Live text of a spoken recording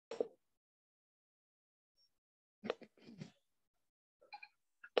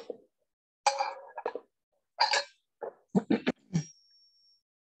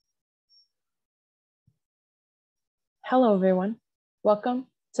Hello, everyone. Welcome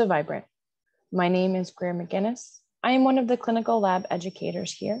to Vibrant. My name is Greer McGuiness. I am one of the clinical lab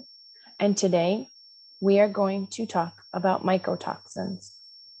educators here, and today we are going to talk about mycotoxins.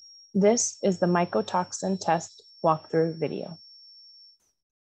 This is the mycotoxin test walkthrough video.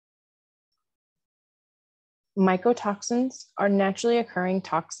 Mycotoxins are naturally occurring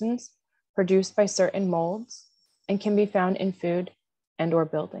toxins produced by certain molds and can be found in food and/or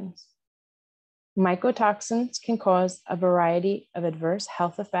buildings. Mycotoxins can cause a variety of adverse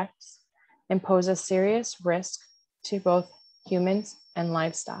health effects and pose a serious risk to both humans and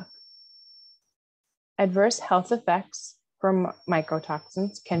livestock. Adverse health effects from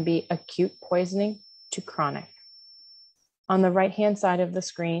mycotoxins can be acute poisoning to chronic. On the right-hand side of the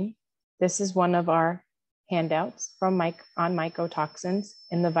screen, this is one of our handouts on mycotoxins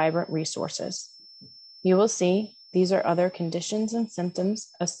in the Vibrant resources. You will see these are other conditions and symptoms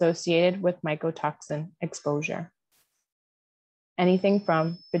associated with mycotoxin exposure. Anything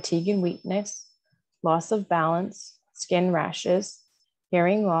from fatigue and weakness, loss of balance, skin rashes,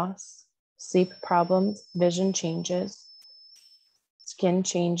 hearing loss, sleep problems, vision changes, skin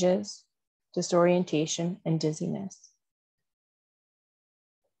changes, disorientation, and dizziness.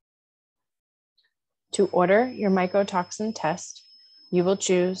 To order your mycotoxin test, you will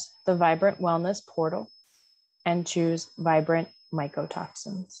choose the Vibrant Wellness portal and choose Vibrant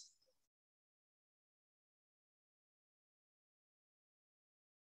Mycotoxins.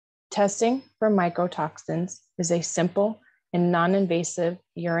 Testing for mycotoxins is a simple and non-invasive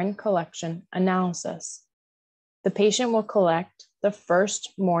urine collection analysis. The patient will collect the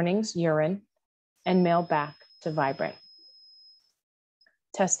first morning's urine and mail back to Vibrant.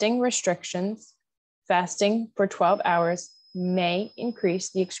 Testing restrictions: fasting for 12 hours may increase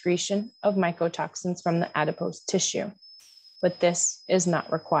the excretion of mycotoxins from the adipose tissue, but this is not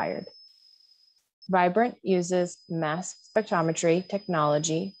required. Vibrant uses mass spectrometry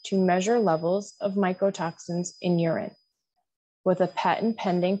technology to measure levels of mycotoxins in urine. With a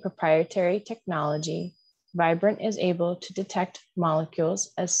patent-pending proprietary technology, Vibrant is able to detect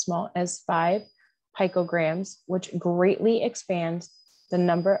molecules as small as 5 picograms, which greatly expands the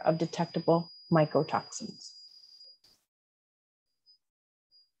number of detectable mycotoxins.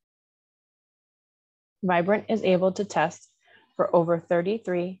 Vibrant is able to test for over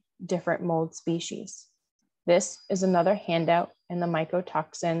 33 different mold species. This is another handout in the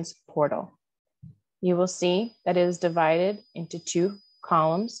Mycotoxins portal. You will see that it is divided into 2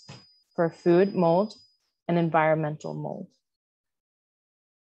 columns for food mold and environmental mold.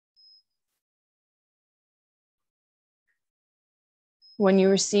 When you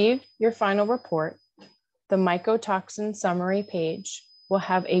receive your final report, the Mycotoxin Summary page will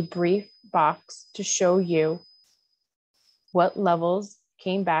have a brief box to show you what levels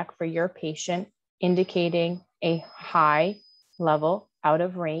came back for your patient, indicating a high level out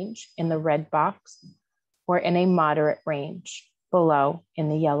of range in the red box or in a moderate range below in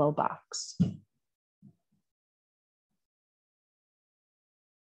the yellow box.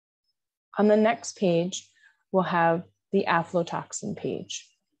 On the next page, we'll have the aflatoxin page.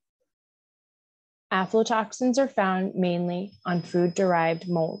 Aflatoxins are found mainly on food-derived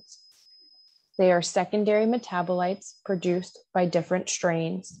molds. They are secondary metabolites produced by different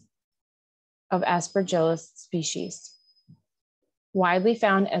strains of Aspergillus species. Widely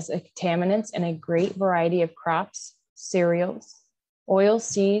found as contaminants in a great variety of crops, cereals, oil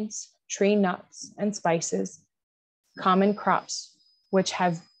seeds, tree nuts, and spices, common crops which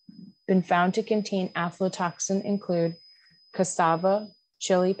have been found to contain aflatoxin include cassava,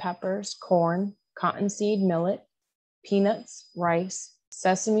 chili peppers, corn, cottonseed, millet, peanuts, rice,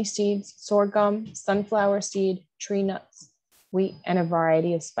 sesame seeds, sorghum, sunflower seed, tree nuts, wheat, and a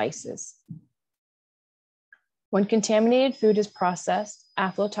variety of spices. When contaminated food is processed,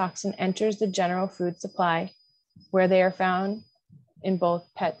 aflatoxin enters the general food supply, where they are found in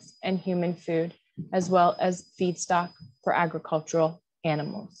both pets and human food, as well as feedstock for agricultural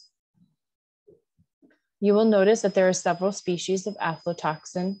animals. You will notice that there are several species of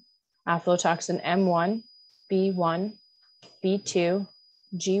aflatoxin: aflatoxin M1, B1, B2,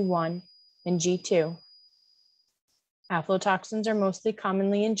 G1, and G2. Aflatoxins are mostly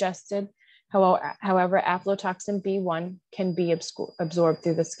commonly ingested. However, aflatoxin B1 can be absorbed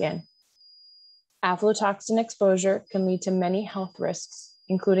through the skin. Aflatoxin exposure can lead to many health risks,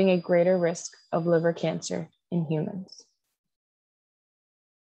 including a greater risk of liver cancer in humans.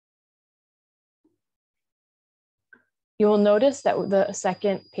 You will notice that the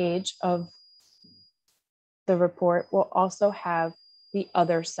second page of the report will also have the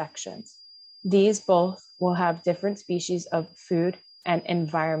other sections. These both will have different species of food and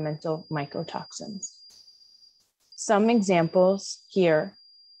environmental mycotoxins. Some examples here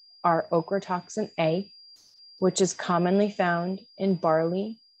are ochratoxin A, which is commonly found in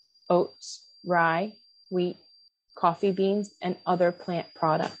barley, oats, rye, wheat, coffee beans, and other plant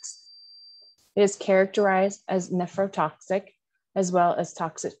products. It is characterized as nephrotoxic, as well as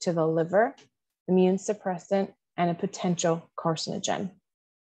toxic to the liver, immune suppressant, and a potential carcinogen.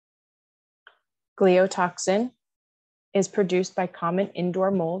 Gliotoxin is produced by common indoor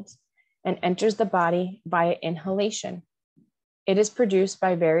molds and enters the body via inhalation. It is produced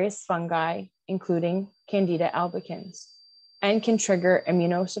by various fungi, including Candida albicans, and can trigger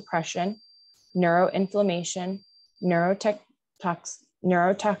immunosuppression, neuroinflammation,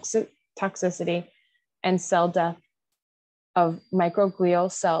 neurotoxicity, and cell death of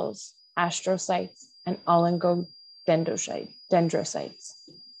microglial cells, astrocytes, and oligodendrocytes.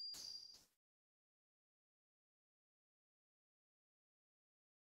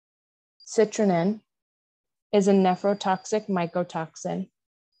 Citrinin is a nephrotoxic mycotoxin,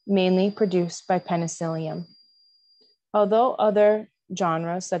 mainly produced by Penicillium. Although other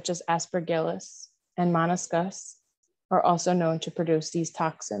genres such as Aspergillus and Monoscus are also known to produce these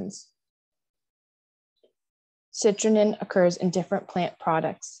toxins. Citrinin occurs in different plant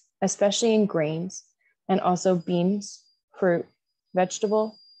products, especially in grains, and also beans, fruit,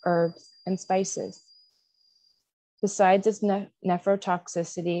 vegetable, herbs, and spices. Besides its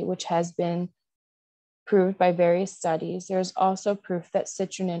nephrotoxicity, which has been proved by various studies, there is also proof that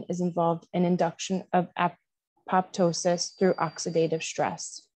citrinin is involved in induction of apoptosis through oxidative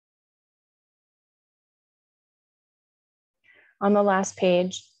stress. On the last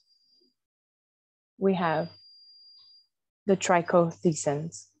page, we have the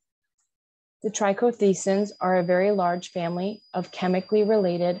trichothesins. The trichothesins are a very large family of chemically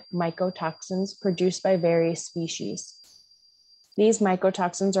related mycotoxins produced by various species. These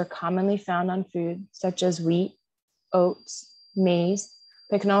mycotoxins are commonly found on food such as wheat, oats, maize,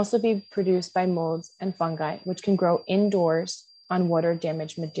 but can also be produced by molds and fungi, which can grow indoors on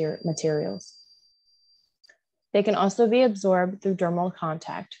water-damaged materials. They can also be absorbed through dermal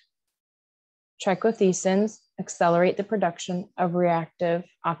contact. Trichothesins accelerate the production of reactive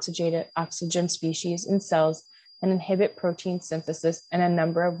oxygen species in cells and inhibit protein synthesis in a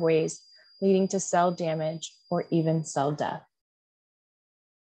number of ways, leading to cell damage or even cell death.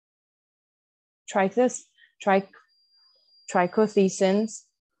 Trichothesins,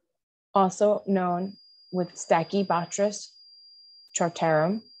 also known with Stachybotrys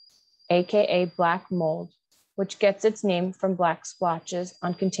chartarum, aka black mold, which gets its name from black splotches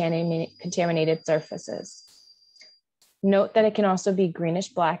on contaminated surfaces. Note that it can also be greenish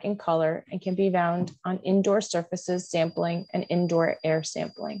black in color and can be found on indoor surfaces sampling and indoor air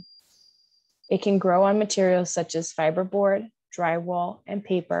sampling. It can grow on materials such as fiberboard, drywall, and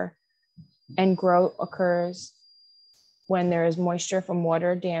paper, and growth occurs when there is moisture from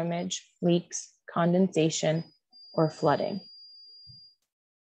water damage, leaks, condensation, or flooding.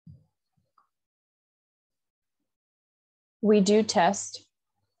 We do test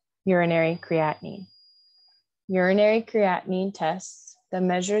urinary creatinine. Urinary creatinine tests that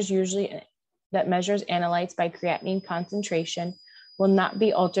measures analytes by creatinine concentration will not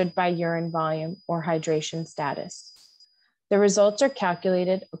be altered by urine volume or hydration status. The results are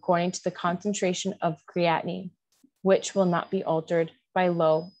calculated according to the concentration of creatinine, which will not be altered by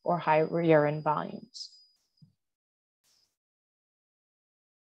low or high urine volumes.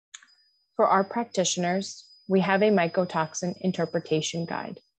 For our practitioners, we have a mycotoxin interpretation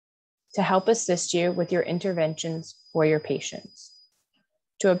guide to help assist you with your interventions for your patients.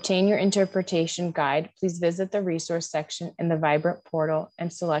 To obtain your interpretation guide, please visit the resource section in the Vibrant portal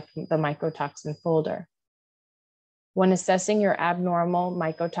and select the mycotoxin folder. When assessing your abnormal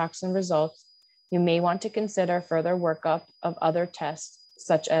mycotoxin results, you may want to consider further workup of other tests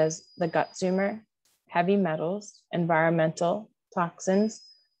such as the gut zoomer, heavy metals, environmental toxins,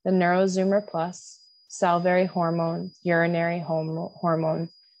 the neurozoomer plus, salivary hormones, urinary hormones,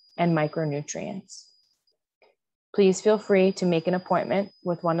 and micronutrients. Please feel free to make an appointment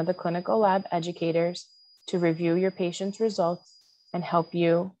with one of the clinical lab educators to review your patient's results and help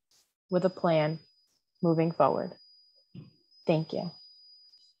you with a plan moving forward. Thank you.